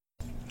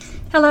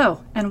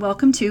Hello, and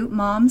welcome to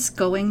Moms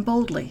Going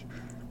Boldly,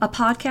 a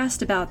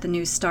podcast about the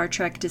new Star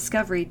Trek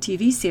Discovery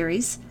TV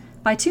series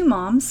by two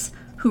moms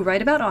who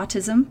write about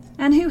autism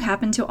and who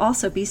happen to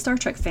also be Star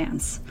Trek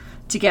fans.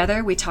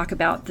 Together, we talk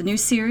about the new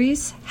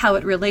series, how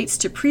it relates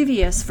to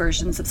previous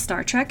versions of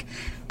Star Trek,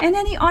 and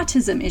any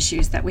autism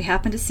issues that we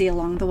happen to see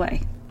along the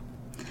way.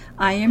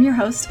 I am your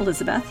host,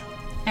 Elizabeth,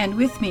 and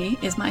with me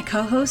is my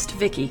co-host,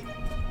 Vicky.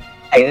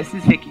 Hey, this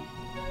is Vicky.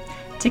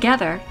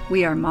 Together,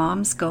 we are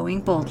Moms Going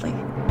Boldly.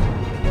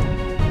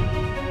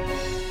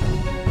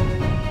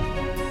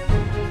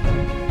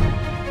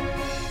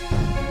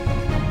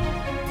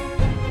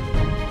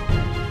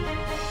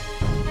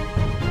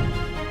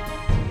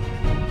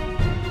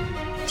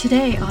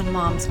 Today on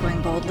Moms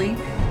Going Boldly,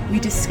 we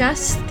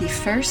discuss the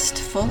first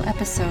full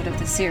episode of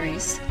the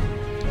series,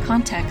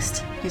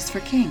 Context is for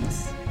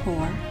Kings,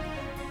 or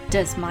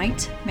Does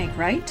Might Make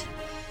Right?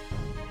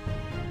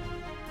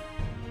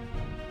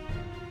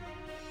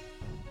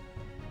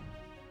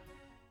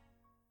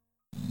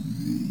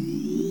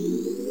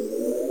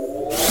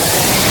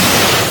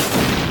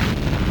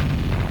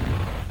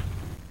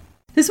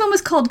 This one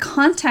was called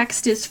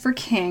Context is for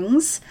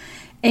Kings,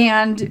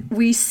 and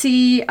we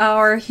see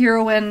our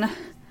heroine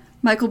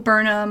Michael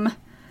Burnham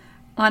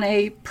on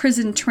a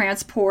prison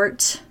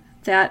transport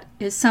that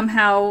is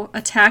somehow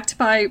attacked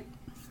by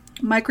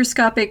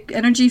microscopic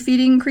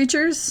energy-feeding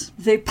creatures.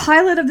 The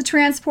pilot of the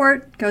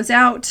transport goes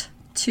out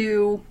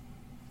to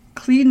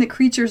clean the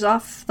creatures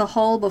off the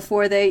hull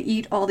before they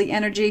eat all the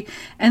energy,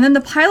 and then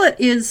the pilot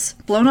is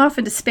blown off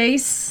into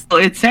space.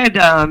 Well, it said,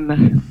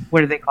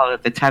 what do they call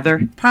it, the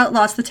tether? Pilot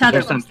lost the tether.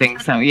 Or something,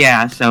 so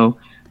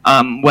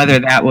whether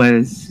that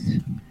was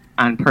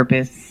on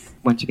purpose.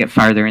 Once you get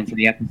farther into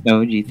the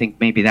episode, you think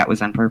maybe that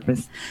was on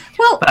purpose?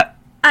 Well, but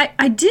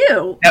I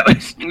do. That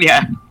was,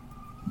 yeah.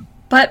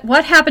 But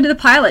what happened to the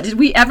pilot? Did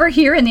we ever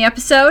hear in the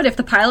episode if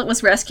the pilot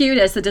was rescued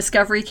as the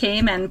Discovery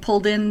came and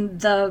pulled in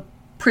the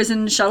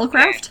prison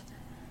shuttlecraft?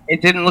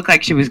 It didn't look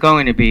like she was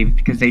going to be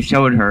because they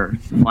showed her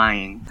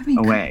flying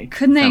away.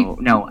 Couldn't they? So,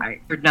 no, I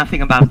heard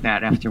nothing about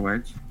that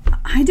afterwards.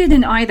 I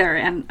didn't either,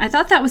 and I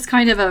thought that was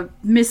kind of a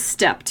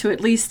misstep to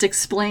at least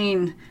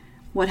explain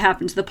what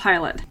happened to the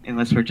pilot.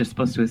 Unless we're just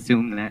supposed to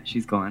assume that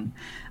she's gone.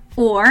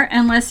 Or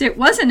unless it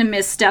wasn't a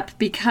misstep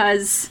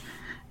because,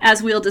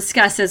 as we'll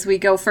discuss as we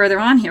go further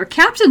on here,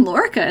 Captain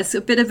Lorca is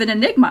a bit of an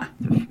enigma.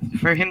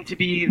 For him to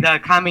be the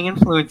calming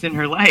influence in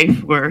her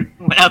life went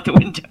out the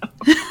window.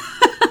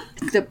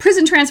 The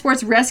prison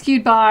transport's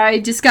rescued by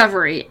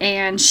Discovery,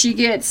 and she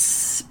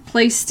gets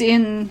placed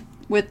in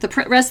with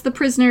the rest of the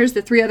prisoners,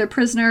 the three other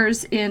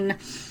prisoners, in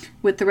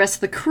with the rest of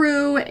the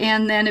crew,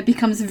 and then it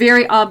becomes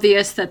very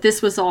obvious that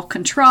this was all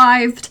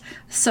contrived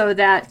so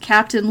that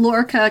Captain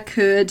Lorca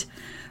could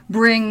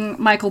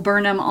bring Michael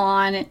Burnham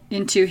on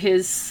into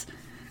his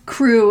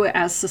crew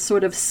as a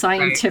sort of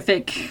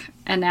scientific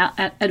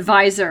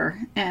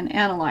advisor and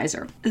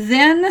analyzer.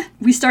 Then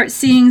we start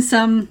seeing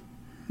some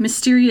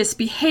mysterious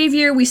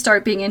behavior. We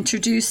start being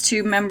introduced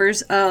to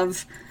members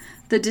of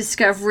the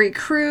Discovery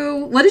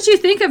crew. What did you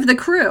think of the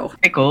crew?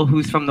 Michael,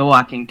 who's from The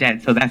Walking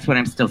Dead, so that's what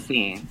I'm still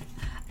seeing.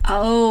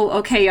 Oh,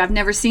 okay. I've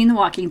never seen The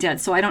Walking Dead,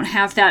 so I don't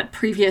have that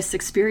previous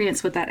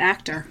experience with that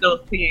actor. Still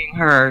seeing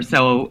her,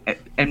 so,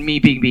 and me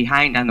being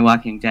behind on The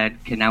Walking Dead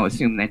can now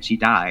assume that she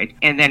died.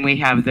 And then we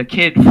have the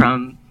kid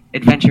from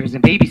Adventures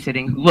in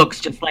Babysitting who looks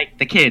just like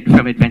the kid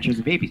from Adventures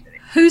in Babysitting.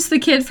 Who's the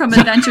kid from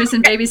Adventures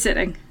in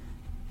Babysitting?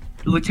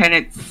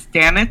 Lieutenant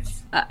Stamets.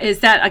 Is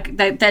that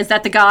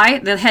the guy,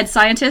 the head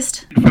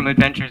scientist? From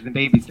Adventures in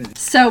Babysitting.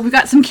 So we've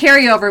got some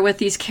carryover with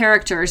these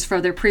characters for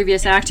their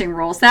previous acting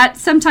roles. That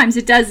sometimes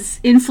it does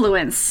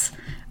influence.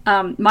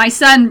 My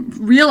son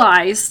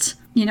realized,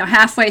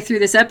 halfway through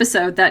this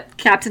episode that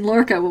Captain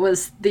Lorca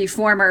was the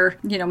former,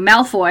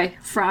 Malfoy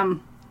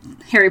from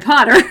Harry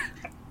Potter.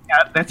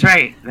 Yeah, that's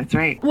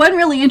right. One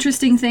really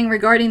interesting thing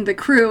regarding the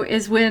crew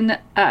is when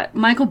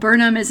Michael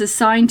Burnham is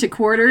assigned to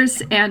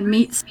quarters and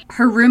meets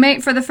her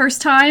roommate for the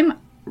first time.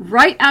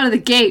 Right out of the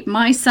gate,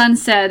 my son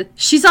said,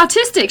 she's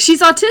autistic.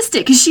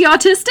 Is she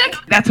autistic?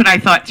 That's what I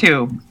thought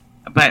too.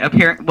 But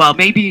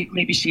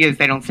maybe she is.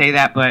 They don't say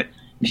that, but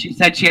she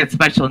said she had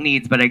special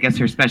needs, but I guess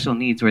her special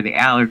needs were the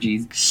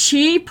allergies.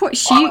 She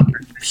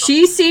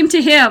seemed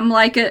to him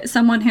like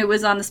someone who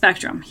was on the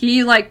spectrum.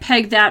 He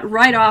pegged that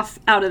right off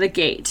out of the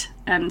gate.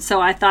 And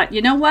so I thought,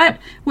 you know what?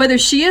 Whether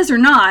she is or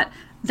not,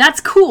 that's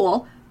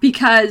cool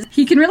because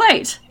he can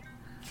relate.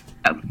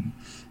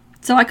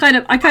 So I kind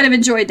of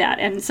enjoyed that,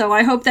 and so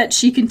I hope that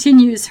she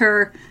continues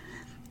her,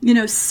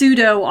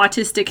 pseudo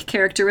autistic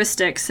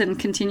characteristics and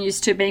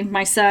continues to make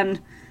my son,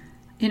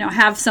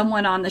 have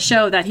someone on the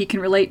show that he can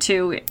relate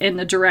to in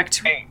a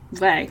direct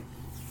way.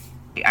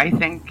 I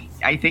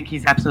think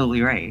he's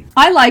absolutely right.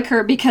 I like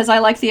her because I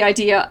like the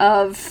idea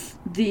of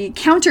the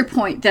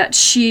counterpoint that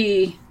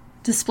she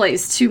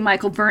displays to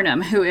Michael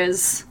Burnham, who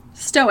is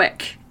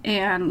stoic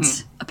and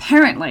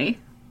apparently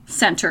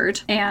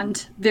centered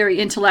and very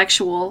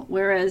intellectual,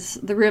 whereas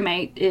the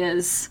roommate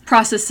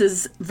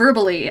processes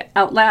verbally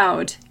out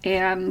loud,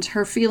 and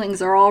her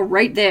feelings are all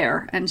right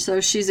there. And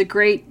so she's a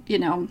great,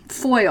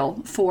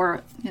 foil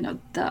for,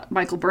 the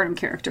Michael Burnham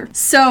character.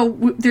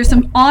 So there's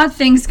some odd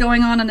things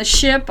going on the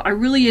ship. I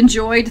really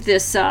enjoyed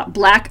this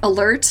black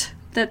alert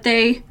that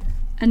they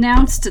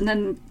announced, and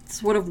then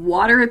sort of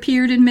water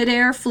appeared in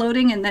midair,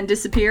 floating, and then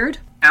disappeared.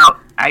 Now,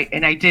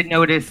 I did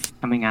notice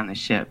coming on the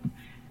ship,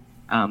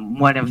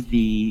 one of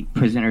the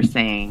prisoners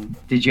saying,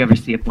 "Did you ever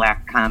see a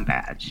black comm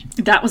badge?"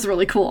 That was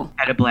really cool.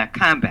 Had a black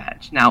comm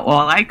badge. Now,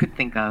 all I could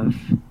think of,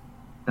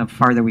 the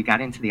farther we got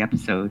into the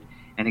episode,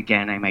 and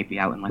again, I might be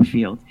out in left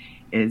field,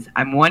 is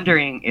I'm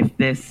wondering if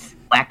this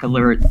black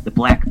alert, the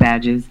black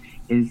badges,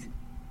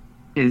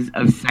 is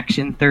of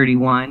Section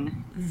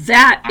 31.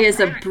 That is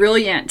a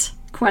brilliant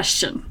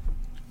question.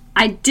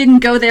 I didn't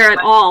go there at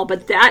all,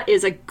 but that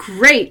is a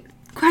great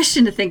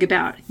question to think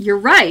about. You're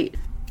right.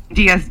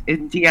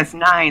 In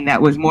DS9,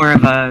 that was more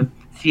of a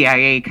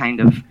CIA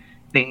kind of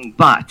thing,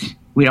 but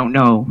we don't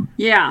know.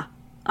 Yeah,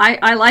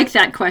 I like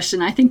that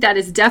question. I think that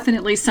is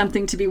definitely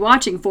something to be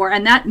watching for,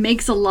 and that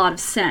makes a lot of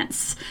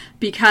sense,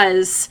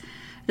 because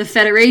the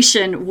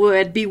Federation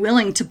would be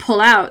willing to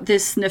pull out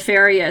this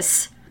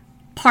nefarious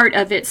part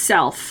of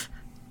itself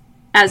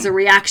as a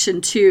reaction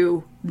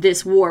to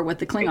this war with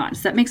the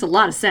Klingons. That makes a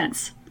lot of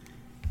sense.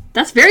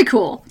 That's very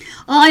cool.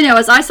 All I know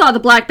is I saw the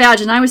black badge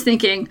and I was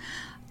thinking,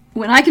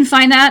 when I can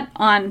find that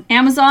on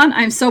Amazon,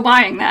 I'm so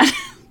buying that.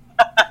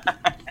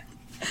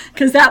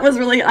 Because I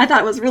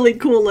thought it was really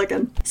cool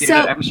looking. Yeah, so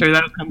I'm sure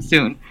that'll come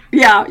soon.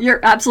 Yeah, you're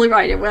absolutely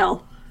right. It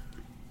will.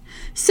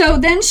 So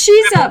then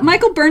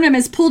Michael Burnham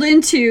is pulled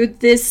into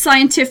this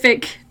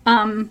scientific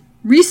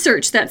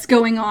research that's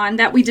going on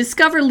that we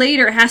discover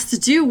later has to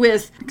do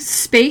with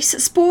space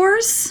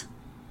spores.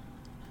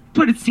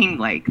 But it seemed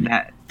like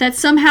that. That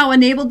somehow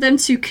enabled them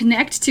to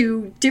connect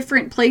to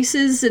different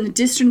places in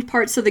distant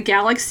parts of the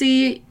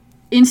galaxy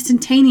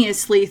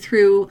instantaneously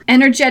through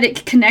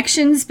energetic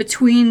connections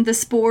between the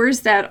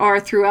spores that are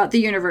throughout the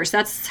universe.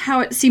 That's how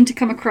it seemed to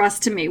come across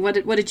to me. What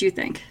did you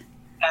think?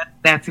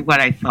 That's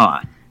what I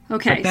thought.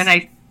 Okay.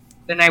 But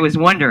then I was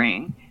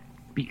wondering,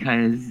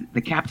 because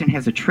the captain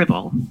has a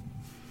tribble.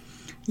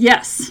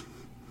 Yes.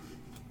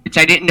 Which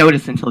I didn't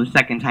notice until the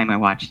second time I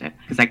watched it,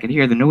 because I could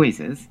hear the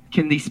noises.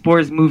 Can these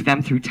spores move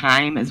them through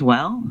time as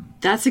well?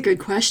 That's a good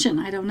question.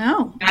 I don't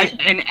know.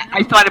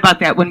 I thought about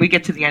that when we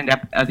get to the end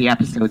of the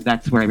episode.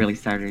 That's where I really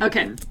started.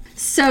 Okay.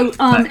 So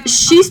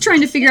she's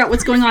trying to figure out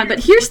what's going on.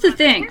 But here's the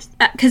thing.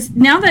 Because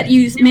now that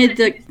you made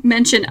the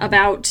mention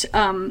about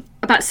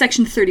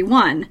Section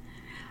 31,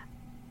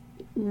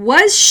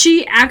 was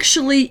she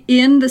actually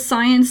in the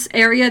science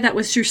area that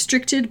was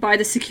restricted by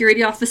the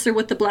security officer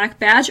with the black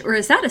badge, or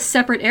is that a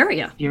separate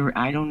area?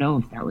 I don't know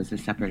if that was a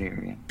separate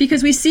area.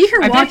 Because we see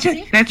her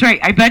walking. That's right.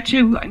 I bet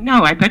you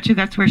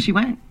that's where she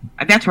went.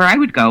 That's where I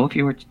would go if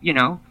you were,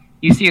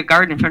 you see a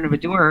guard in front of a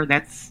door,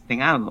 that's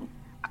thing out.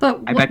 But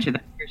I bet you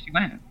that's where she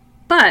went.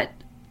 But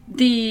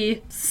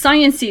the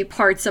science-y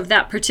parts of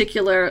that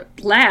particular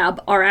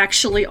lab are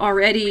actually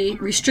already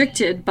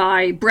restricted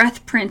by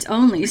breath print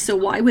only, so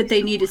why would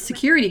they need a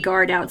security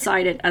guard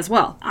outside it as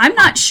well? I'm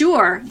not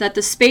sure that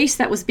the space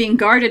that was being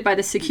guarded by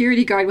the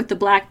security guard with the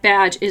black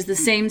badge is the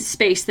same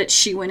space that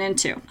she went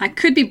into. I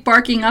could be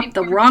barking up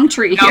the wrong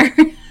tree here.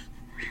 No,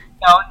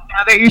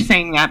 now that you're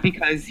saying that,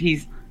 because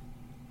he's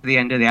at the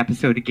end of the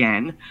episode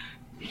again,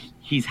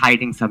 he's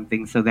hiding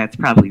something, so that's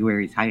probably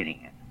where he's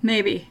hiding it.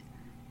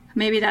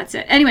 Maybe that's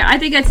it. Anyway, I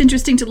think that's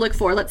interesting to look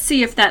for. Let's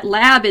see if that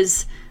lab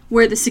is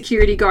where the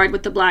security guard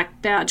with the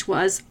black badge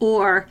was,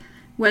 or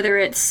whether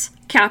it's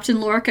Captain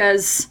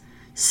Lorca's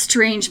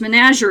strange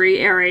menagerie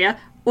area,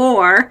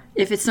 or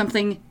if it's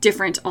something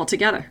different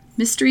altogether.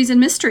 Mysteries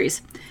and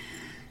mysteries.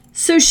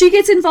 So she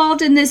gets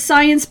involved in this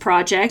science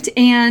project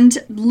and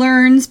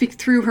learns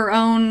through her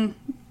own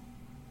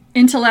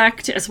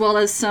intellect, as well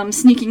as some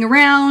sneaking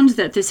around,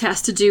 that this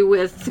has to do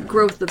with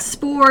growth of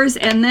spores,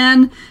 and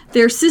then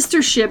their sister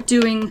ship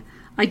doing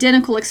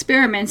identical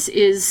experiments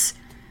is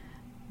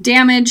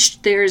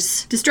damaged,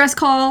 there's distress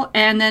call,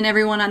 and then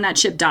everyone on that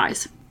ship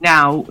dies.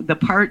 Now, the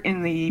part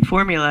in the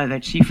formula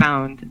that she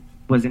found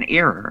was an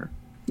error.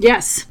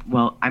 Yes.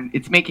 Well,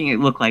 it's making it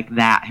look like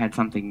that had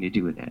something to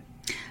do with it.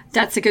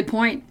 That's a good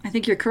point. I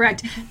think you're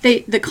correct.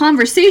 The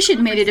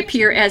conversation made it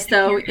appear as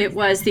though it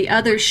was the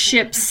other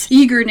ship's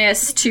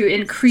eagerness to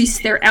increase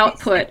their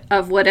output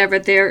of whatever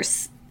their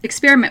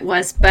experiment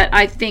was. But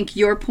I think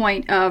your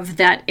point of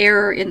that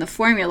error in the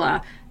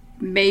formula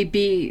may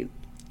be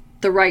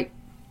the right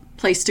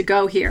place to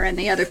go here, and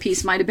the other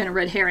piece might have been a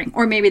red herring,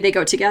 or maybe they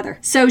go together.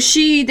 So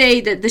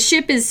the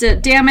ship is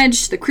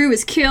damaged, the crew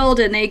is killed,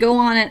 and they go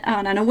on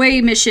an away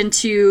mission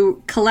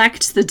to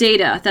collect the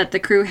data that the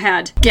crew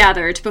had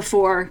gathered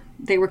before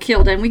they were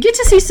killed. And we get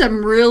to see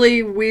some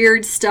really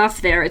weird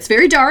stuff there. It's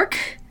very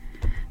dark,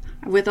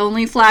 with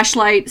only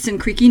flashlights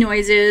and creaky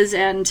noises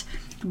and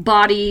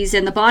bodies,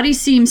 and the bodies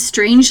seem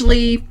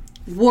strangely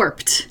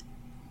warped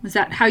Was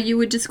that how you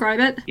would describe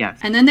it? Yes.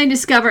 And then they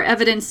discover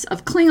evidence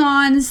of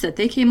Klingons, that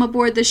they came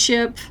aboard the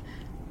ship,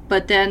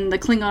 but then the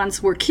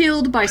Klingons were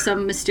killed by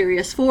some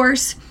mysterious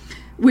force,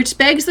 which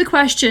begs the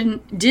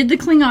question, did the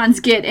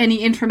Klingons get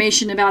any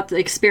information about the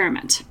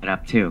experiment?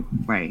 Up too,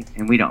 right.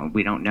 And we don't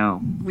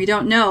know. We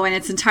don't know, and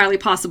it's entirely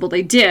possible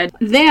they did.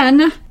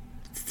 Then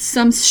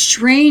some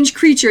strange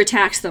creature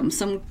attacks them,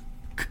 some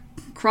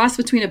cross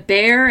between a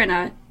bear and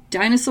a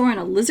dinosaur and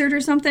a lizard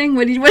or something.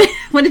 What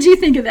did you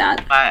think of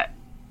that?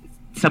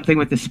 Something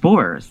with the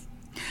spores.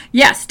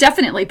 Yes,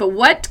 definitely. But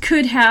what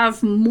could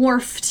have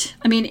morphed?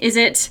 I mean, is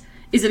it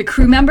a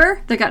crew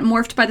member that got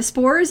morphed by the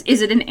spores?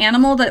 Is it an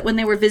animal that when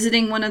they were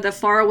visiting one of the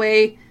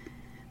faraway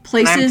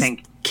places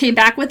came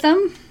back with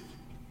them?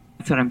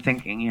 That's what I'm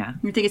thinking, yeah.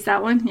 You think it's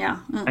that one? Yeah.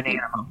 An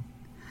animal.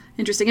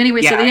 Interesting.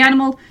 Anyway, so the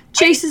animal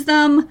chases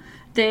them.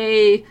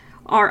 They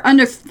are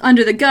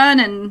under the gun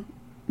and,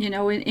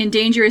 in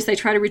danger as they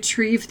try to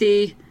retrieve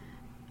the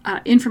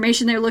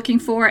information they're looking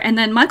for. And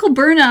then Michael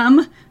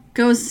Burnham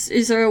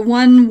is a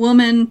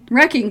one-woman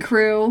wrecking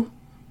crew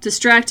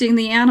distracting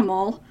the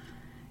animal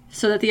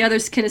so that the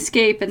others can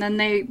escape, and then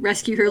they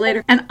rescue her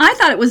later. And I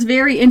thought it was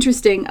very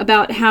interesting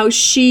about how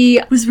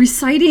she was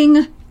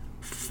reciting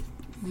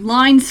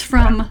lines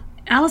from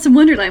Alice in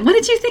Wonderland. What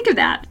did you think of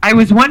that? I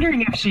was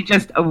wondering if she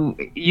just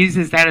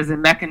uses that as a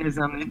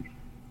mechanism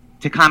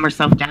to calm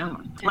herself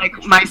down.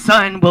 Like, my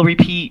son will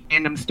repeat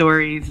random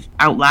stories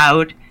out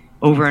loud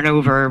over and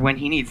over when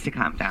he needs to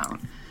calm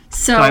down.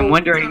 So I'm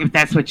wondering if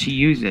that's what she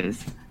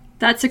uses.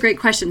 That's a great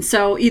question.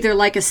 So either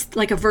like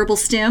a verbal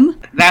stim?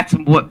 That's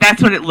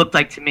what it looked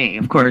like to me.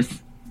 Of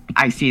course,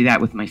 I see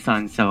that with my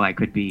son, so I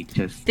could be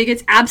just... I think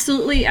it's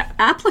absolutely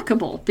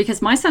applicable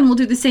because my son will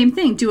do the same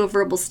thing, do a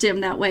verbal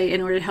stim that way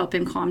in order to help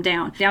him calm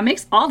down. Now, it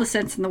makes all the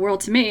sense in the world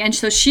to me. And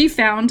so she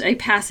found a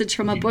passage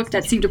from a book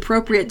that seemed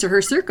appropriate to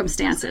her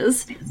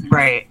circumstances.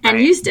 Right. And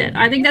used it.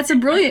 I think that's a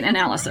brilliant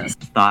analysis.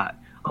 Thought.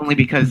 Only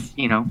because,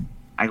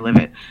 I live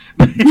it.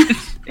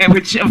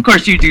 Which, of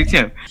course, you do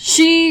too.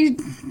 She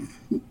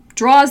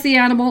draws the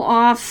animal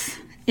off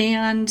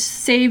and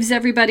saves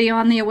everybody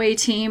on the away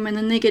team, and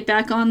then they get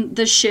back on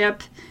the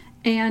ship.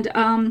 And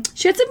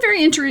she had some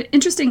very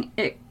interesting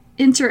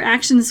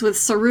interactions with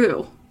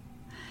Saru.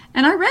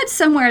 And I read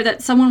somewhere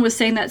that someone was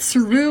saying that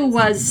Saru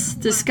was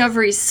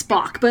Discovery's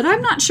Spock, but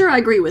I'm not sure I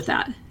agree with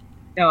that.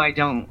 No, I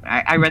don't.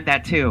 I read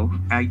that too.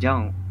 I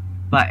don't.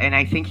 And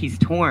I think he's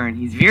torn.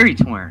 He's very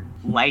torn.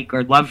 Like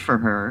or love for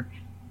her.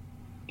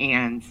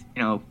 And,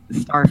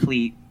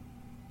 Starfleet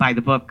by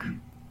the book.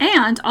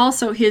 And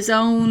also his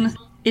own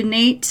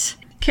innate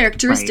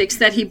characteristics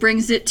that he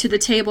brings it to the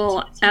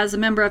table as a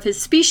member of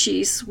his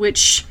species,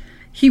 which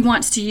he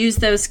wants to use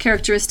those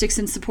characteristics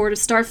in support of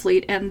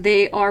Starfleet, and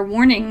they are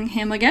warning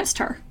him against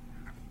her.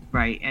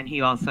 Right, and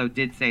he also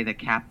did say the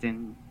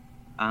captain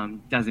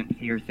doesn't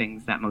fear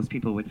things that most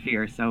people would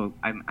fear, so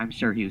I'm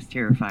sure he was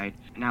terrified.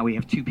 Now we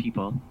have two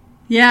people.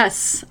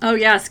 Yes. Oh,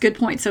 yes, good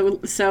point.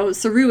 So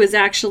Saru is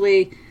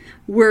actually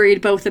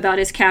worried both about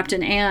his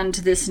captain and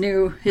his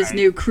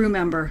new crew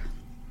member.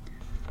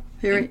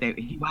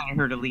 He wanted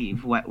her to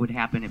leave. What would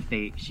happen if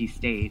she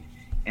stayed,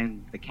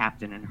 and the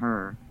captain and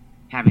her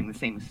having the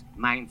same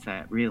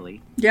mindset,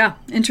 really? Yeah,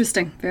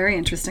 interesting. Very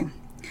interesting.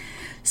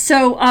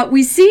 So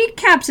we see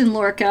Captain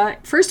Lorca.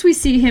 First we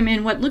see him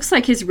in what looks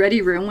like his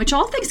ready room, which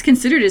all things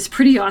considered is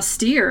pretty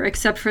austere,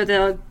 except for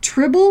the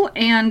Tribble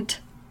and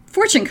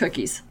fortune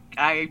cookies.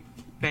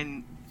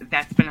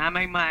 That's been on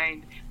my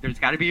mind. There's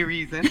got to be a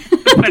reason,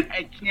 but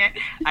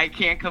I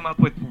can't come up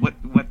with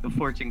what the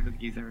fortune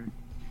cookies are.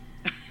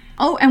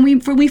 Oh, and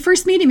when we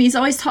first meet him, he's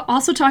always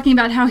also talking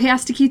about how he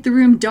has to keep the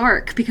room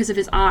dark because of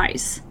his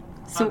eyes.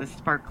 So the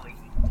sparkling.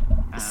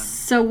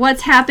 So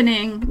what's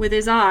happening with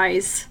his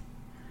eyes?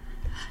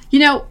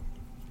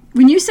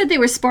 When you said they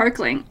were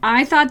sparkling,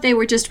 I thought they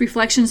were just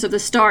reflections of the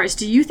stars.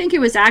 Do you think it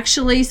was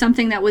actually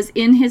something that was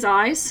in his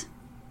eyes?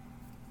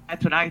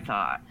 That's what I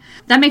thought.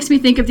 That makes me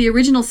think of the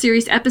original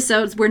series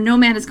episodes where No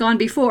Man Has Gone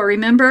Before.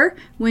 Remember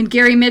when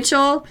Gary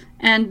Mitchell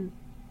and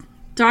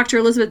Dr.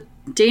 Elizabeth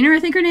Daner, I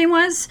think her name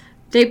was,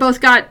 they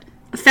both got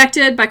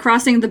affected by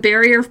crossing the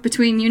barrier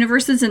between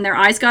universes and their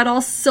eyes got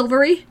all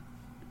silvery?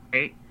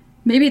 Right.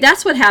 Maybe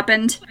that's what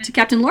happened to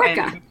Captain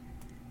Lorca. And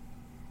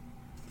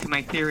to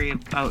my theory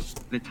about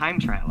the time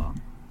travel.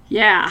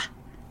 Yeah.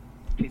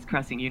 He's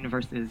crossing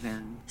universes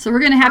and... So we're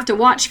going to have to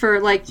watch for,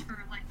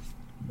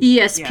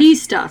 ESP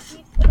stuff.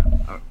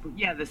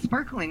 Yeah, the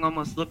sparkling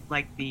almost looked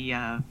like the,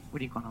 what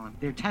do you call them?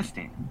 They're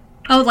testing.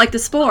 Oh, like the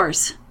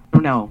spores. Oh,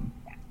 no.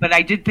 But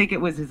I did think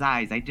it was his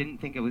eyes. I didn't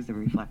think it was the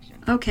reflection.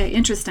 Okay,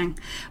 interesting.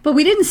 But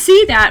we didn't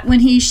see that when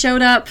he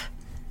showed up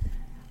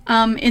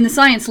in the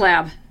science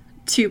lab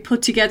to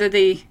put together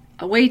the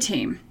away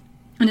team.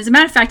 And as a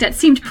matter of fact, that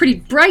seemed pretty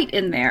bright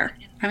in there.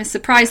 I was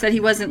surprised that he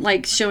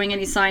wasn't, showing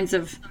any signs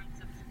of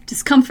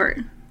discomfort.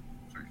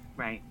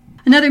 Right.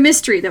 Another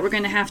mystery that we're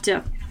going to have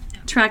to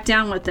track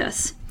down with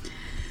this.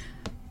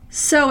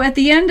 So at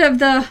the end of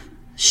the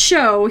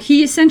show,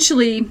 he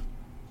essentially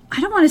I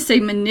don't want to say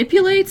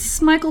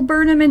manipulates Michael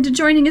Burnham into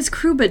joining his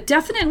crew, but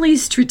definitely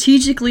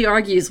strategically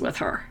argues with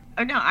her.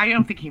 No, I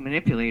don't think he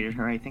manipulated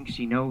her. I think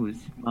she knows.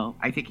 Well,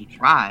 I think he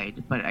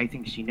tried, but I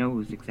think she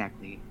knows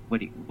exactly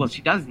what he... Well,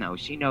 she does know.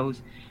 She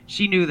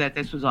knew that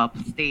this was all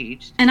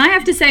staged. And I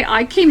have to say,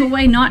 I came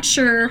away not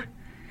sure,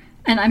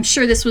 and I'm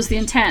sure this was the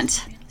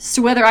intent, as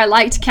to whether I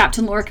liked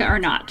Captain Lorca or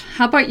not.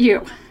 How about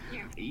you?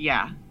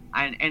 Yeah.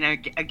 And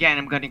again,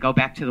 I'm going to go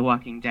back to The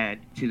Walking Dead,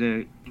 to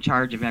the in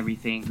charge of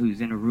everything, who's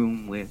in a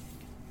room with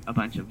a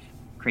bunch of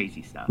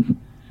crazy stuff,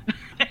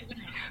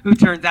 who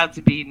turns out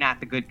to be not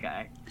the good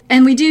guy.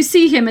 And we do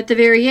see him at the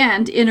very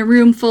end in a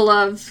room full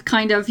of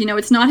kind of,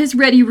 it's not his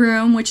ready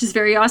room, which is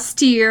very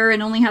austere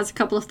and only has a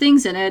couple of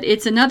things in it.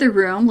 It's another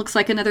room, looks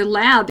like another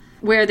lab,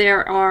 where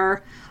there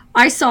are...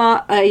 I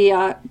saw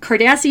a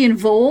Cardassian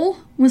Vole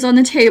was on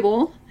the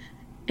table,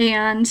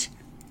 and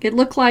it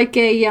looked like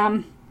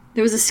there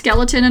was a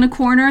skeleton in a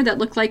corner that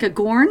looked like a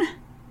Gorn.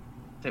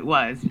 It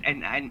was,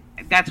 and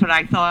that's what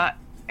I thought,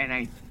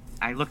 and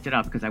I looked it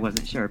up because I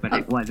wasn't sure, but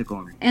it was a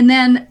Gorn. And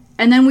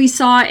then we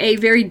saw a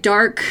very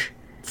dark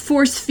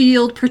force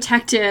field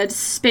protected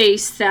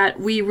space that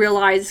we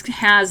realized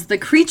has the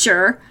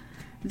creature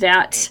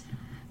that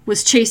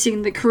was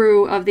chasing the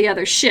crew of the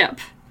other ship,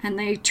 and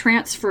they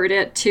transferred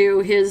it to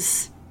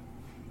his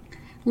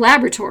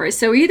laboratory.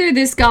 So either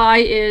this guy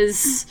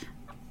is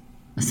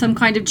some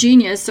kind of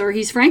genius or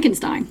he's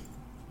Frankenstein.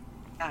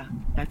 Yeah,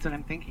 that's what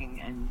I'm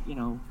thinking. And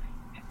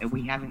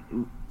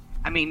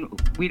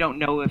we don't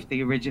know if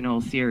the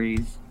original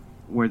series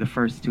were the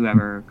first to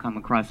ever come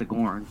across a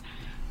Gorn.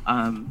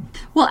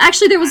 Well,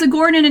 actually, there was a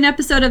Gorn in an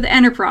episode of the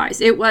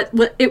Enterprise. It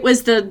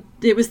was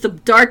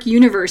the Dark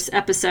Universe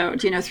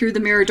episode. Through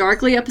the Mirror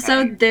Darkly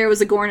episode, there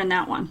was a Gorn in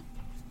that one.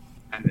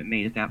 I haven't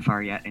made it that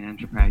far yet in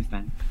Enterprise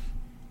then,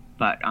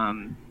 but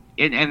and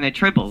the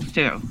triples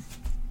too.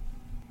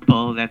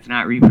 Triple that's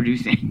not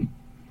reproducing.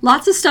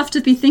 Lots of stuff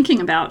to be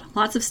thinking about.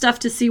 Lots of stuff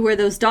to see where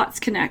those dots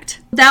connect.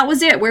 That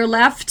was it. We're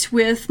left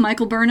with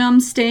Michael Burnham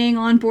staying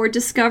on board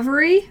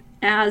Discovery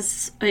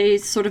as a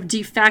sort of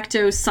de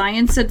facto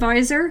science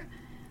advisor.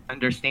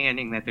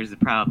 Understanding that there's a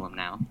problem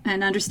now.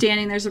 And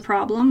understanding there's a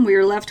problem. We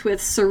were left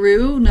with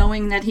Saru,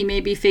 knowing that he may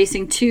be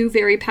facing two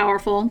very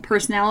powerful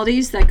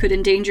personalities that could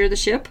endanger the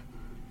ship.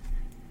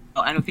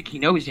 Well, I don't think he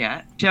knows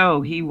yet.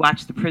 Joe, he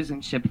watched the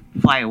prison ship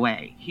fly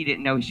away. He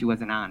didn't know she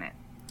wasn't on it.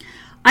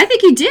 I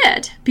think he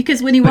did,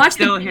 because when he watched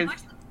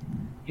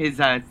his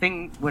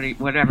thing,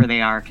 whatever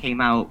they are, came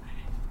out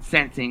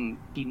sensing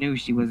he knew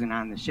she wasn't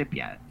on the ship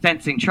yet.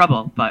 Sensing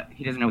trouble, but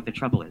he doesn't know what the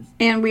trouble is.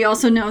 And we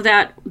also know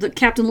that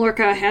Captain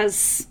Lorca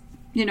has,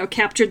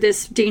 captured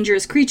this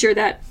dangerous creature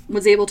that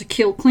was able to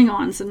kill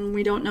Klingons, and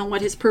we don't know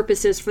what his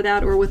purpose is for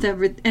that or with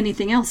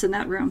anything else in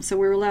that room. So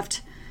we were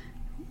left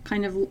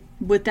kind of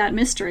with that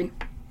mystery.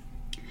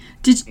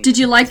 Did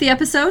you like the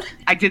episode?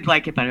 I did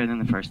like it better than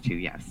the first two,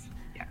 yes.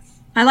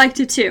 I liked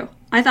it too.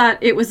 I thought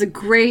it was a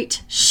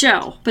great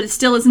show, but it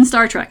still isn't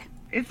Star Trek.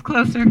 It's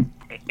closer.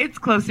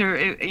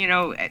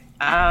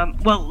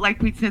 Well,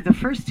 like we said, the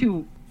first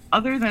two,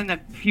 other than the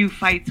few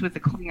fights with the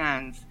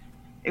Klingons,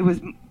 it was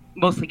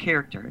mostly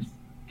character,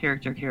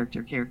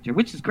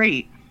 which is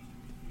great.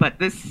 But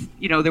this,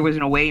 there was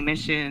an away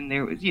mission.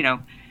 There was,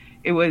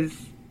 it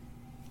was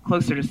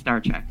closer to Star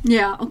Trek.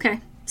 Yeah, okay.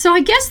 So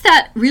I guess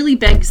that really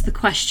begs the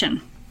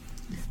question,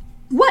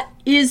 what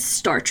is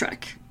Star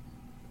Trek?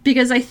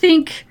 Because I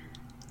think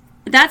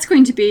that's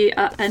going to be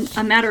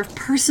a matter of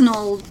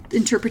personal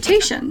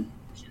interpretation.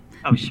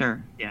 Oh,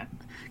 sure, yeah.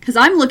 Because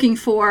I'm looking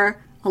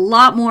for a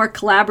lot more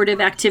collaborative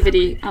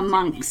activity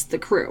amongst the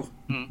crew.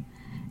 Mm-hmm.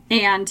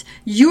 And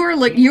we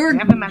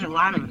haven't met a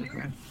lot of the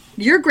crew.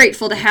 You're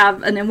grateful to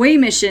have an away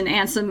mission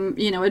and some,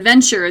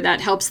 adventure that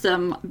helps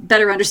them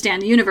better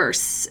understand the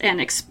universe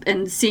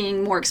and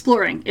seeing more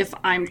exploring, if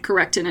I'm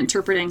correct in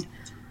interpreting.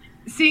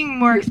 Seeing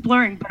more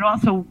exploring, but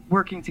also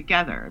working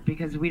together,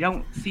 because we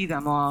don't see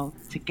them all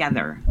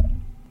together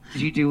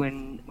as you do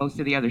in most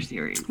of the other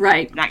series.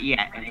 Right. Not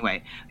yet,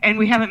 anyway. And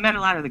we haven't met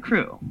a lot of the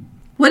crew.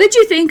 What did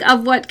you think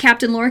of what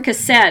Captain Lorca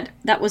said?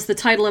 That was the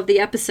title of the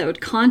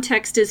episode.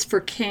 Context is for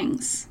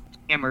kings.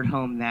 Hammered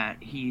home that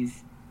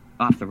he's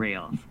off the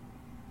rails.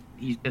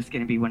 He's just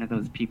going to be one of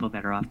those people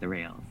that are off the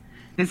rails.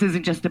 This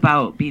isn't just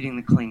about beating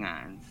the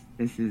Klingons.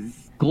 This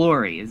is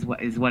glory, is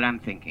what I'm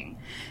thinking.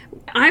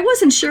 I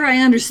wasn't sure I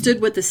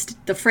understood what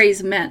the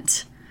phrase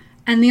meant.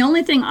 And the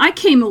only thing I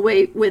came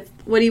away with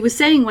what he was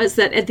saying was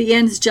that at the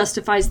end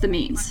justifies the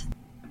means.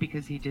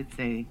 Because he did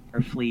say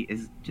our fleet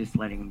is just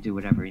letting him do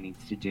whatever he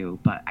needs to do.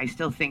 But I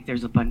still think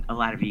there's a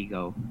lot of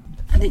ego.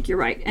 I think you're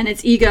right. And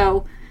it's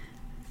ego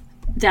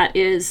that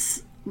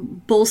is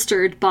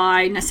bolstered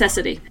by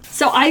necessity.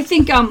 So I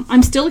think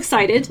I'm still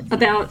excited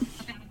about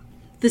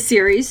the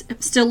series.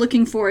 I'm still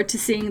looking forward to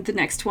seeing the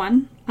next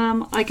one.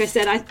 Like I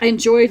said, I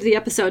enjoyed the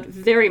episode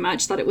very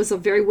much. Thought it was a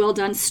very well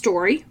done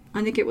story.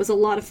 I think it was a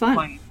lot of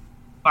fun.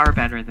 Far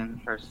better than the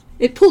first.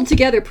 It pulled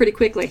together pretty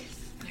quickly.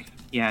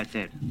 Yeah, it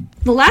did.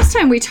 The last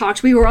time we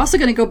talked, we were also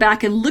going to go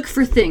back and look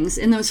for things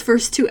in those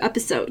first two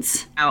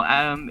episodes.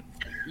 Now,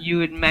 You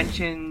had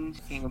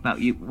mentioned about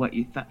what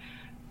you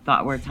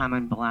thought were Tom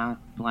and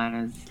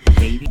B'Elanna's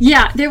baby.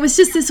 Yeah, there was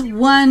just this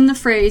one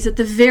phrase at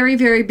the very,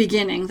 very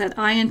beginning that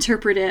I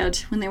interpreted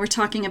when they were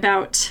talking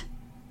about,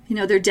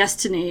 their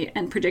destiny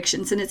and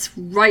predictions, and it's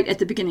right at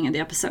the beginning of the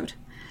episode.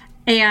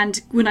 And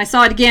when I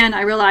saw it again,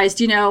 I realized,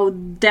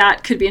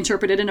 that could be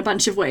interpreted in a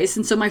bunch of ways.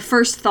 And so my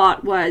first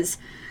thought was,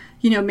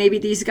 maybe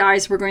these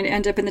guys were going to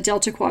end up in the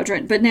Delta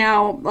Quadrant, but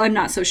now I'm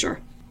not so sure.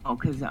 Oh,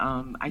 because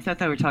I thought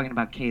they were talking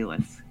about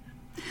Kahless.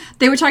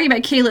 They were talking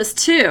about Kahless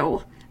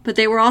too, but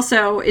they were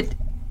also it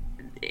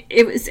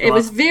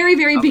was very,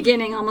 very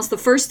beginning, almost the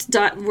first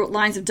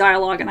lines of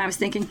dialogue, and I was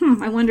thinking,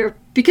 I wonder,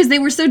 because they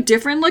were so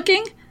different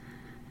looking,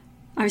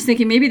 I was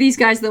thinking maybe these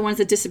guys are the ones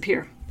that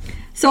disappear.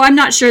 So I'm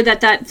not sure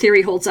that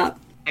theory holds up.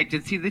 I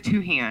did see the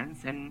two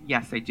hands, and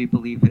yes, I do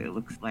believe that it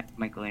looks like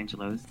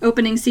Michelangelo's.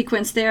 Opening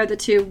sequence there, the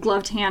two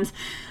gloved hands.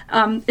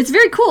 It's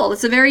very cool.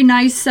 It's a very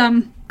nice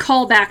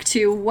callback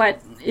to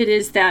what it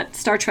is that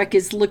Star Trek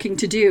is looking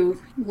to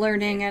do,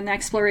 learning and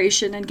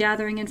exploration and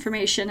gathering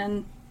information,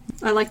 and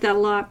I like that a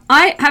lot.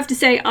 I have to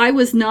say, I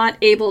was not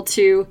able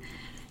to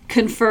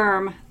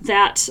confirm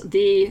that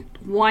the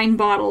wine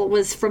bottle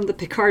was from the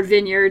Picard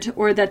Vineyard,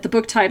 or that the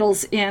book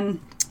titles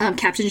in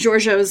Captain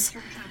Giorgio's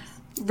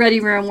Ready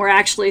Room were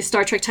actually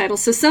Star Trek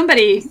titles. So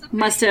somebody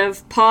must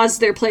have paused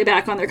their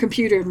playback on their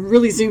computer and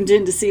really zoomed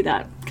in to see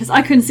that, because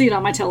I couldn't see it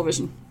on my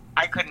television.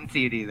 I couldn't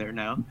see it either,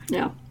 no.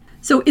 Yeah.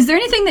 So is there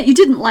anything that you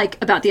didn't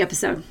like about the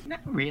episode? Not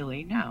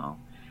really, no.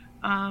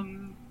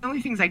 The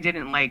only things I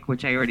didn't like,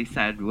 which I already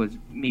said, was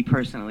me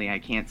personally, I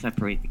can't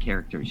separate the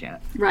characters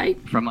yet. Right.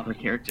 From other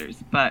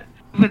characters. But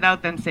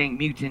without them saying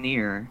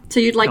mutineer.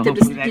 So you'd like them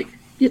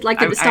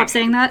to stop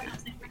saying that?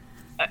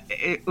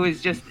 It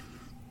was just...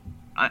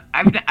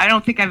 I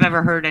don't think I've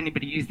ever heard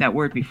anybody use that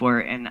word before,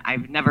 and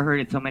I've never heard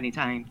it so many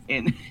times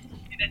in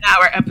an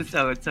hour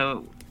episode,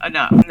 so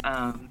enough.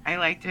 I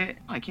liked it.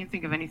 I can't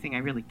think of anything I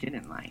really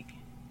didn't like.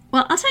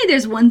 Well, I'll tell you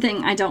there's one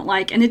thing I don't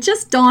like, and it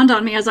just dawned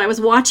on me as I was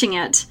watching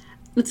it.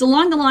 It's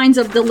along the lines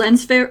of the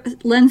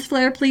lens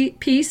flare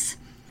piece,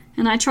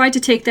 and I tried to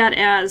take that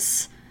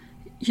as,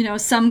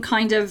 some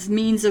kind of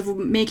means of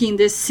making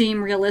this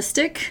seem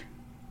realistic.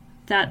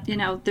 That,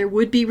 there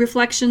would be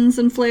reflections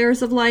and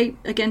flares of light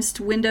against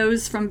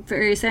windows from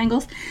various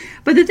angles.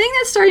 But the thing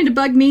that's starting to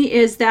bug me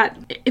is that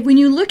when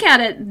you look at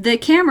it, the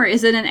camera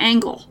is at an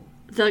angle.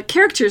 The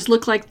characters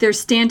look like they're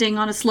standing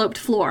on a sloped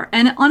floor.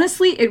 And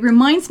honestly, it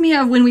reminds me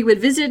of when we would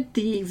visit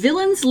the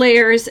villains'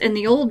 lairs in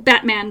the old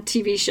Batman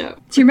TV show.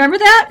 Do you remember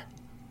that?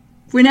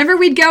 Whenever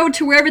we'd go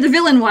to wherever the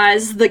villain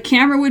was, the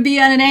camera would be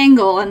at an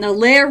angle and the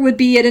lair would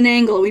be at an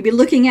angle. We'd be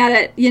looking at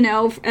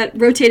it,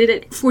 rotated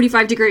at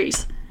 45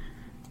 degrees.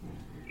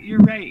 You're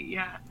right,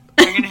 yeah.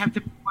 I'm going to have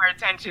to pay more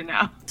attention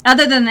now.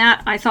 Other than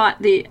that, I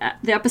thought the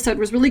episode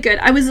was really good.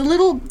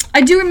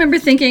 I do remember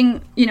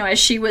thinking, as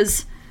she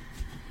was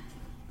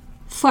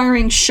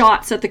firing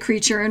shots at the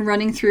creature and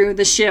running through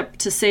the ship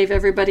to save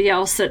everybody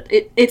else, that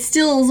it's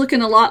still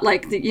looking a lot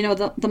like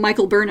the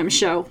Michael Burnham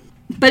show.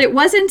 But it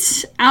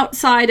wasn't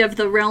outside of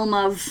the realm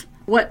of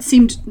what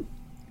seemed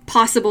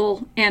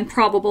possible and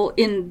probable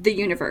in the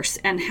universe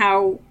and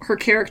how her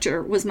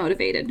character was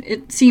motivated.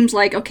 It seems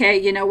like, okay,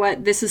 you know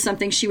what, this is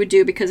something she would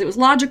do because it was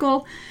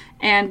logical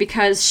and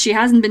because she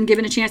hasn't been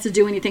given a chance to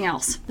do anything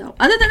else. So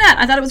other than that,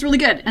 I thought it was really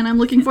good, and I'm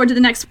looking forward to the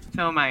next one.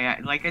 So am I.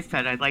 Like I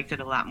said, I liked it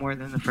a lot more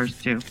than the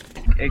first two.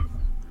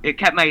 It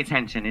kept my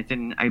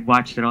attention. I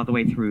watched it all the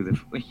way through.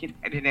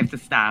 I didn't have to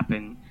stop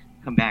and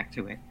come back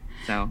to it.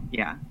 So,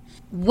 yeah.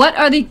 What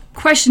are the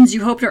questions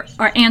you hope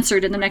are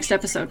answered in the next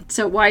episode?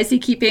 So why is he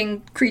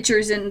keeping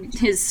creatures in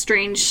his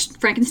strange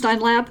Frankenstein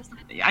lab?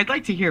 I'd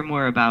like to hear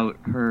more about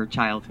her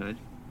childhood.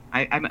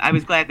 I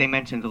was glad they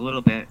mentioned a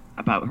little bit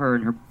about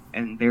her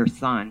and their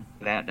son,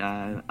 that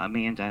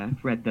Amanda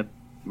read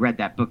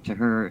that book to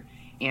her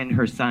and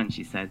her son,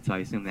 she said, so I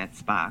assume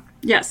that's Spock.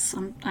 Yes,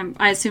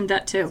 I assumed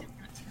that too.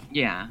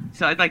 Yeah,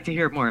 so I'd like to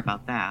hear more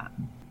about that.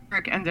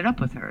 Rick ended up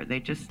with her.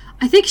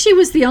 I think she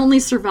was the only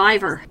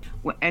survivor.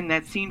 And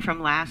that scene from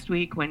last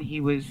week when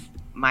he was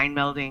mind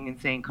melding and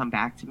saying, "Come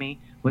back to me,"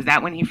 was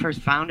that when he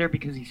first found her?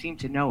 Because he seemed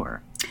to know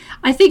her.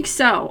 I think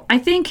so. I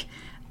think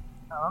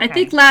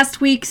last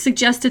week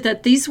suggested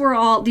that these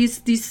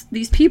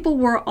people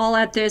were all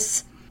at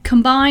this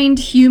combined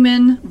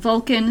human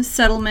Vulcan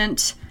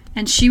settlement,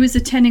 and she was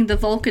attending the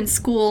Vulcan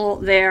school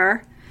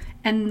there.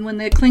 And when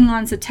the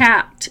Klingons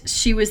attacked,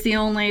 she was the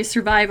only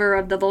survivor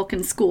of the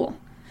Vulcan school.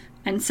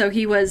 And so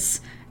he was,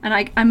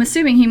 and I'm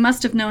assuming he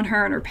must have known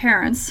her and her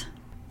parents,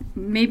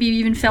 maybe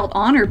even felt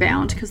honor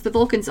bound, because the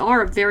Vulcans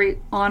are a very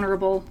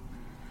honorable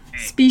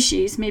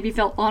species, maybe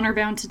felt honor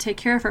bound to take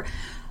care of her.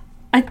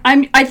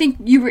 I think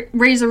you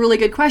raise a really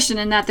good question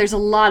in that there's a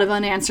lot of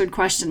unanswered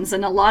questions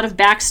and a lot of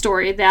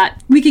backstory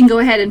that we can go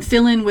ahead and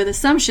fill in with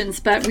assumptions,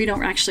 but we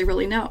don't actually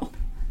really know.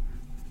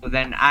 Well,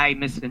 then I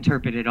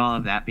misinterpreted all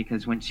of that,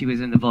 because when she was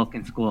in the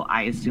Vulcan school,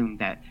 I assumed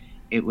that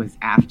it was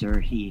after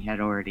he had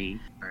already...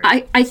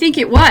 I think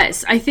it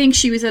was. I think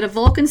she was at a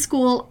Vulcan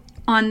school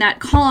on that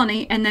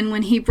colony, and then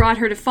when he brought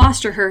her to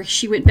foster her,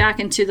 she went back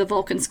into the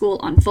Vulcan school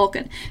on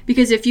Vulcan.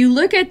 Because if you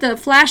look at the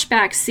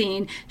flashback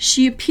scene,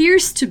 she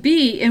appears to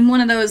be in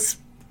one of those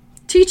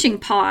teaching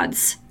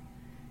pods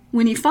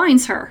when he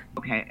finds her.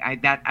 Okay,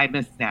 I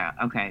missed that.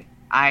 Okay,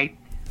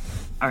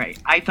 all right.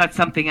 I thought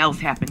something else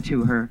happened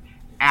to her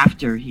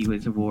after he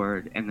was a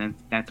ward, and then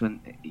that's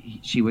when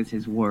she was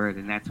his ward,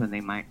 and that's when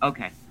they might.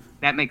 Okay,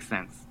 that makes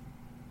sense.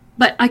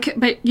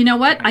 But you know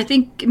what? I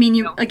think,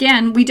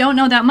 again, we don't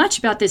know that much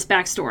about this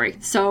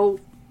backstory, so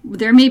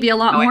there may be a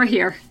lot more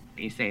here.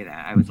 You say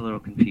that. I was a little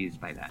confused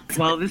by that.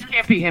 Well, this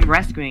can't be him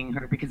rescuing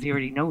her because he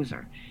already knows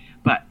her.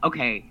 But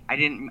okay, I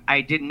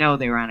didn't know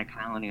they were on a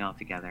colony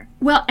altogether.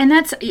 Well, and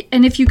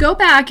if you go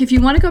back, if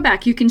you want to go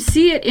back, you can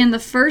see it in the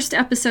first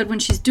episode when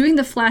she's doing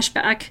the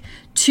flashback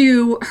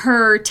to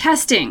her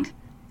testing.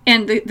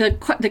 And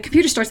the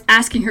computer starts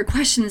asking her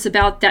questions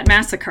about that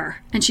massacre,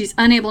 and she's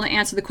unable to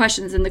answer the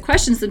questions. And the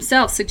questions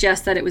themselves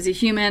suggest that it was a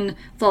human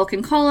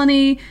Vulcan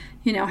colony.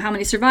 How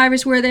many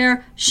survivors were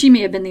there? She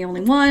may have been the only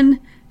one.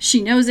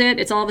 She knows it.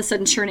 It's all of a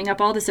sudden churning up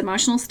all this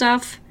emotional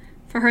stuff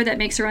for her that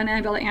makes her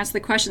unable to answer the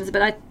questions.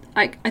 But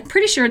I'm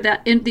pretty sure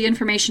that the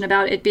information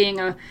about it being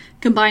a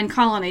combined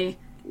colony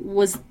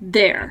was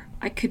there.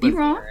 I could be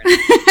wrong.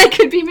 I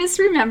could be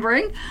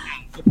misremembering.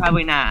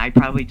 Probably not. I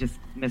probably just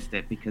missed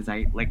it because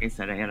like I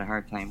said, I had a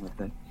hard time with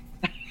the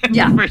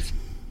first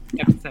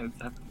episode.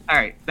 So. All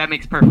right, that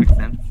makes perfect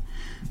sense.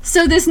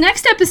 So this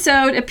next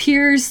episode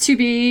appears to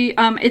be,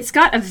 it's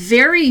got a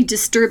very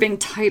disturbing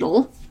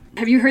title.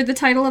 Have you heard the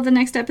title of the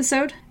next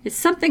episode? It's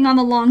something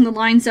along the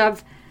lines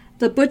of,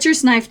 "The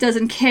butcher's knife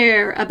doesn't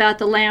care about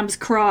the lamb's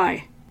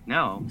cry."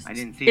 No, I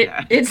didn't see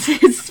that.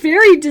 It's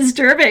very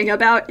disturbing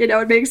about,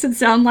 it makes it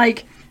sound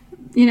like,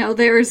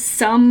 there's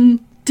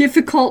some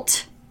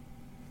difficult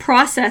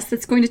process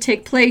that's going to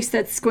take place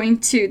that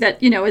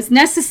is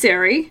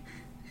necessary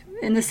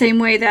in the same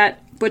way that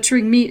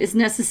butchering meat is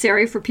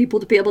necessary for people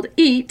to be able to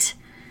eat,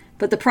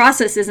 but the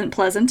process isn't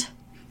pleasant.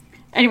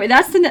 Anyway,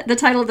 that's the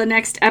title of the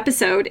next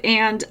episode,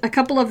 and a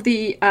couple of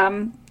the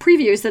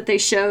previews that they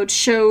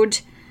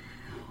showed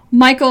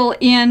Michael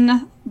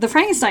in the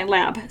Frankenstein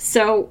lab.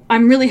 So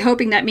I'm really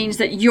hoping that means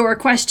that your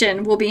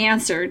question will be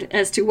answered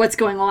as to what's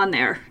going on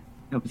there.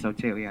 I hope so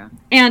too, yeah.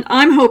 And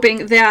I'm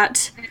hoping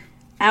that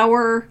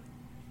our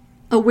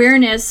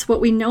awareness, what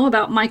we know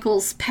about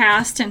Michael's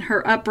past and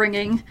her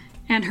upbringing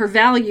and her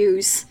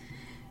values,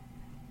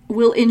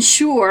 will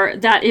ensure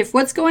that if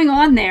what's going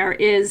on there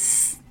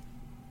is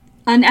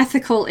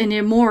unethical and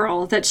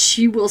immoral, that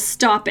she will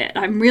stop it.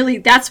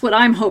 That's what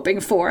I'm hoping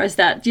for, is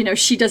that,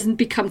 she doesn't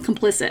become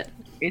complicit.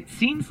 It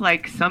seems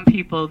like some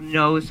people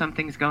know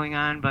something's going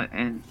on,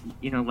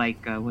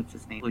 what's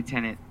his name?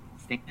 Lieutenant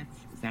Stignitz?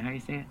 Is that how you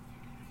say it?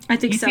 I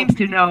think so. He seems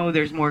to know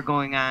there's more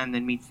going on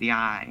than meets the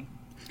eye.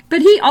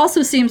 But he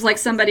also seems like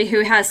somebody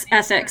who has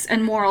ethics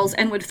and morals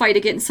and would fight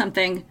against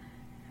something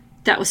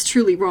that was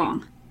truly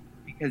wrong.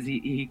 Because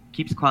he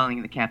keeps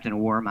calling the captain a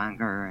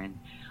warmonger,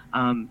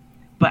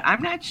 but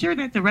I'm not sure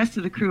that the rest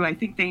of the crew, I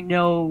think they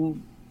know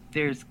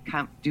there's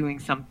doing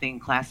something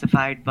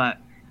classified, but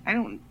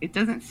it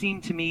doesn't seem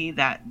to me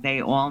that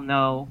they all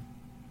know.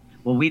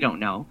 Well, we don't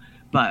know,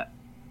 but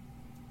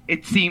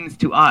it seems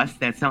to us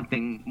that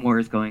something more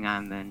is going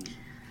on than...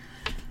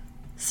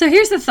 So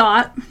here's the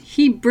thought.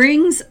 He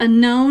brings a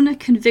known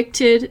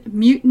convicted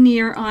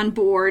mutineer on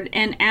board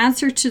and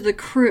adds her to the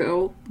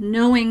crew,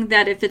 knowing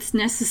that if it's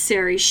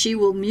necessary, she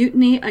will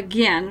mutiny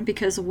again,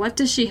 because what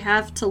does she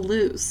have to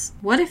lose?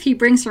 What if he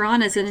brings her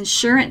on as an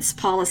insurance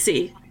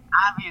policy?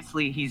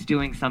 Obviously, he's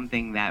doing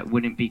something that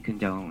wouldn't be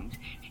condoned,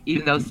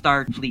 even though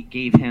Starfleet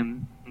gave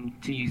him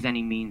to use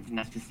any means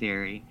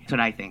necessary. That's what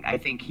I think. I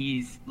think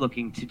he's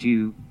looking to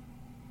do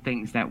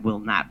things that will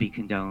not be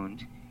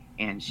condoned,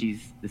 and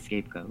she's the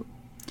scapegoat.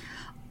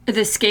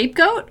 The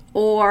scapegoat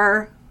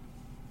or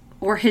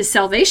his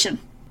salvation?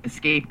 A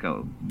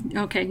scapegoat.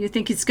 Okay, you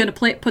think he's going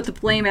to put the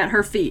blame at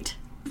her feet?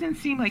 It doesn't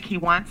seem like he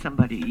wants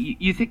somebody.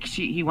 You think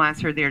he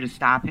wants her there to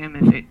stop him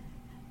if it...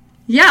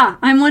 Yeah,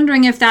 I'm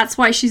wondering if that's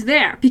why she's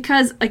there.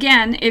 Because,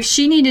 again, if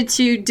she needed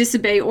to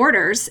disobey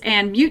orders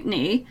and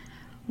mutiny,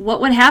 what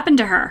would happen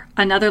to her?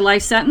 Another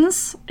life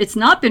sentence? It's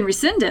not been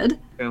rescinded.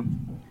 No,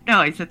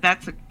 I said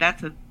that's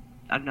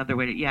another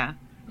way to... Yeah.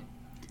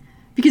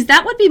 Because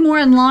that would be more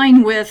in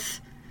line with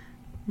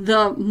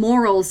the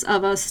morals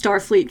of a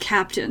Starfleet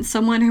captain,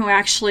 someone who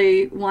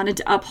actually wanted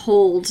to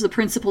uphold the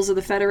principles of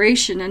the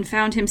Federation and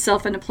found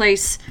himself in a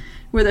place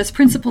where those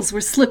principles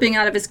were slipping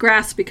out of his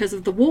grasp because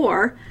of the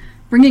war.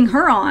 Bringing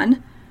her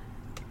on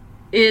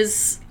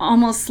is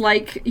almost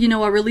like,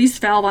 a release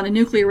valve on a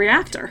nuclear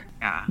reactor.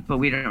 Yeah, but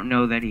we don't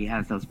know that he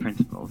has those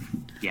principles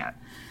yet.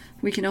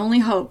 We can only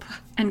hope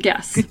and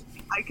guess.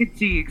 I could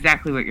see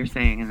exactly what you're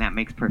saying, and that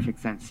makes perfect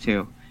sense,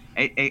 too.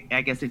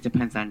 I guess it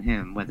depends on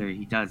him whether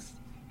he does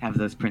have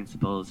those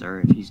principles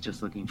or if he's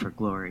just looking for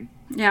glory.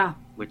 Yeah.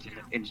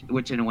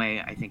 Which in a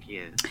way I think he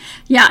is.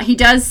 Yeah, he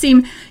does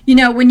seem,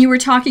 when you were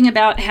talking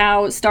about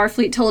how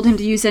Starfleet told him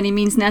to use any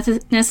means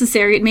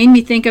necessary, it made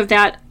me think of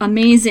that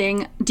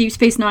amazing Deep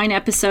Space Nine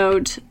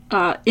episode,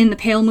 In the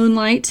Pale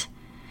Moonlight,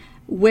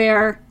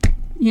 where,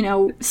 you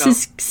know,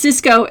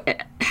 Cisco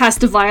has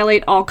to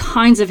violate all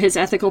kinds of his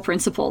ethical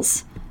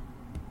principles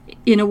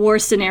in a war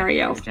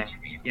scenario.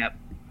 Yep.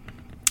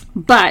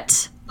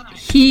 But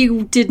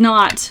he did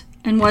not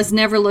and was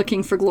never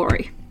looking for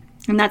glory.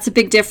 And that's a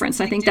big difference.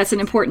 I think that's an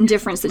important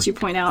difference that you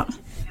point out.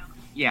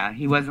 Yeah,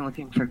 he wasn't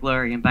looking for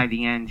glory, and by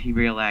the end he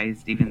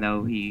realized, even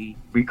though he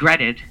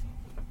regretted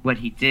what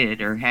he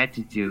did or had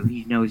to do,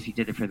 he knows he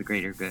did it for the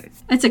greater good.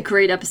 It's a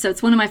great episode.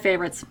 It's one of my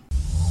favorites.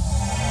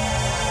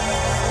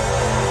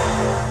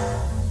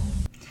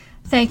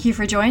 Thank you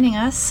for joining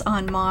us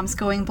on Moms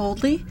Going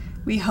Boldly.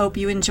 We hope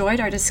you enjoyed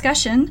our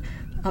discussion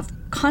of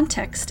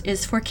Context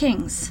is for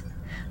Kings.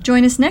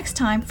 Join us next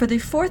time for the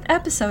 4th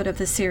episode of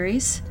the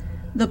series,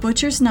 The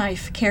Butcher's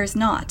Knife Cares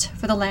Not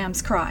for the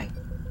Lamb's Cry.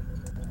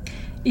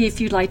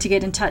 If you'd like to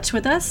get in touch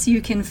with us, you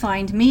can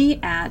find me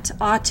at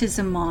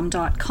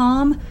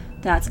autismmom.com.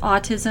 That's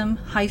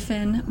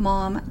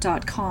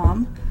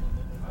autism-mom.com.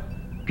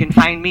 You can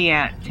find me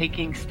at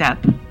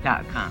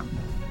takingstep.com.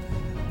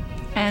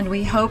 And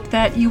we hope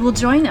that you will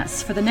join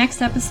us for the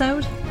next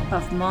episode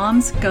of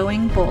Moms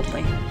Going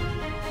Boldly.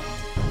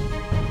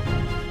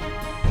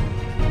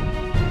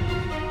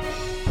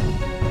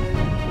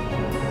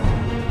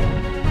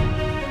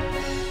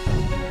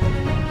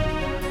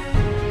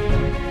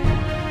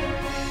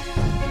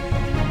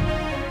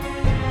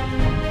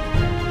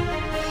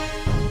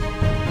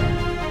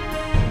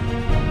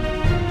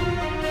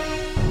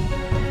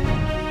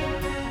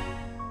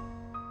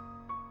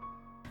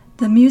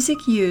 The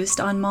music used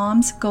on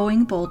Moms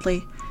Going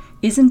Boldly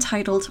is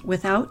entitled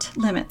Without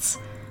Limits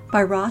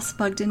by Ross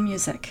Bugden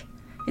Music.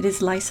 It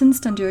is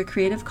licensed under a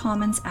Creative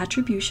Commons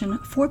Attribution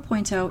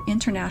 4.0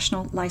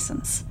 International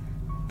License.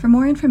 For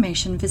more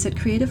information, visit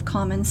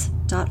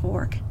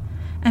creativecommons.org.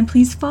 And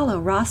please follow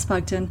Ross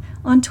Bugden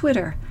on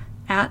Twitter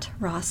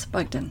 @Ross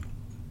Bugden.